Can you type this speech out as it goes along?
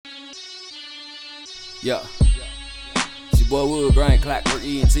Yeah. It's your boy WURK ENT,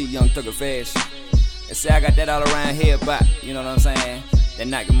 ENT, young Thugga fashion. They say I got that all around here, but you know what I'm saying? That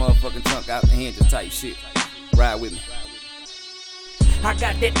knock your motherfucking trunk out the hinges type shit. Ride with me. I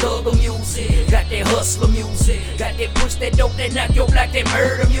got that Thugga Muzik, got that hustler music, got that push that dope that knock your block, that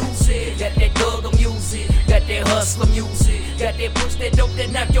murder music. Got that Thugga Muzik, got that hustler music, got that push that dope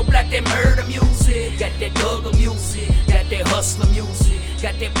that knock your block, that murder music. Got that Thugga Muzik, got that hustler music,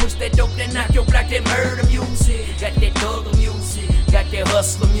 got that push that dope that knock your block, that murder music. Got that Thugga Muzik, got that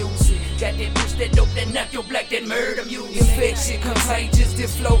hustler music, got that push that dope that knock your block, that murder music. Infection contagious,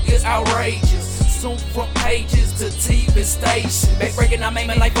 this flow is outrageous. Soon from pages to TV station. Backbreaking, I'm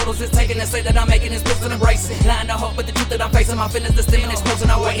aiming like photos is taken and say that I'm making this pistol embracing. Lying to hope with the truth that I'm facing. My feelings the steaming,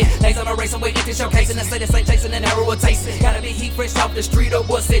 explosion, I'm waiting. Lays on a race, I'm waiting to showcasing and say this ain't chasing an arrow or tasting. Gotta be heat fresh off the street or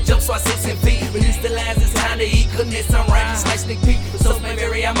what's it jump so I 6 and feet. Release the lines, it's time to eat. Goodness, I'm rapping, smash sneak peek. So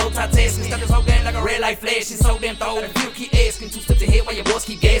very, I'm multitasking. Start this whole game like a red light flashing. So damn throw, and you keep asking. 2 steps ahead while your boys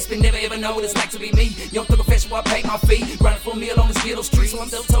keep gasping. Never ever know what it's like to be me. Young Thugga fashion while I pay my fee. Grinding for a meal on the Skittle street. So I'm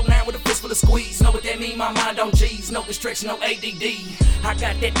still toe 9 with a fist full of squeeze. Know what that mean? My mind on G's, no distraction, no ADD. I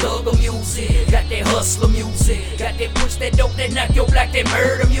got that Thugga Muzik, got that hustler music, got that push that dope that knock your block, that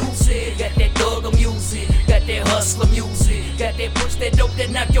murder music. Got that Thugga Muzik, got that hustler music, got that push that dope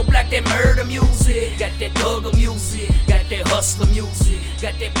that knock your block, that murder music. Got that Thugga Muzik, got that hustler music,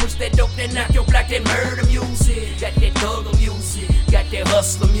 got that push that dope that knock your block, that murder music. Got that Thugga Muzik, got that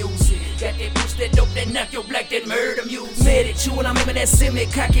hustler music, got that push that dope that knock your block, that murder music. Mad at you and I'm aiming that semi,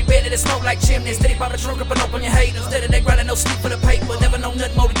 cocky better than smoke like chimneys. Steady by the trunk up and open your haters. Steady they grinding, no sleep for the paper. Never know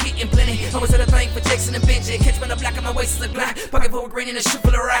nothing more to get in plenty. Always had a thing for Jackson and Benji. Catch me in the black of my waist is a Glock. Pocket full of green and a shoe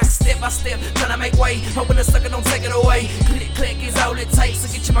full of rocks. Step by step, trying to make way. Hoping the sucker don't take it away. Click, click is all it takes to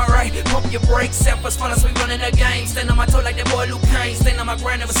get you my right. Pump your brakes, self as fun as we running the game. Stand on my toe like that boy Luke Kane. Stand on my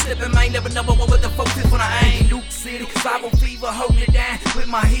grind, never slipping, man. Never number one with the focus when I aim. Duke City, survival fever, holding it down with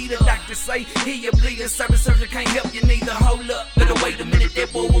my heater. Doctors say, here you bleeding. Service surgeon can't help you neither. Hold up, better wait a minute.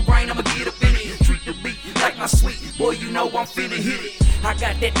 That boy will brain, I'ma get up in it. Treat the beat like my sweet boy, you know I'm finna hit it. I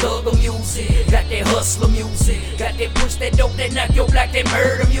got that Thugga Muzik, got that hustler music, got that push that dope that knock your block, that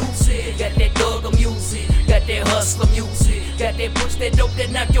murder music. Got that Thugga Muzik, got that hustler music, got that push that dope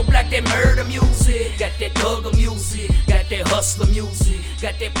that knock your block, that murder music. Got that Thugga Muzik, got that hustler music,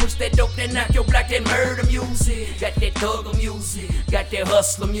 got that push that dope that knock your block, that murder music. Got that Thugga Muzik, got that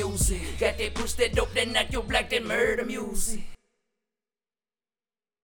hustler music, got that push that dope that knock your block, that murder music.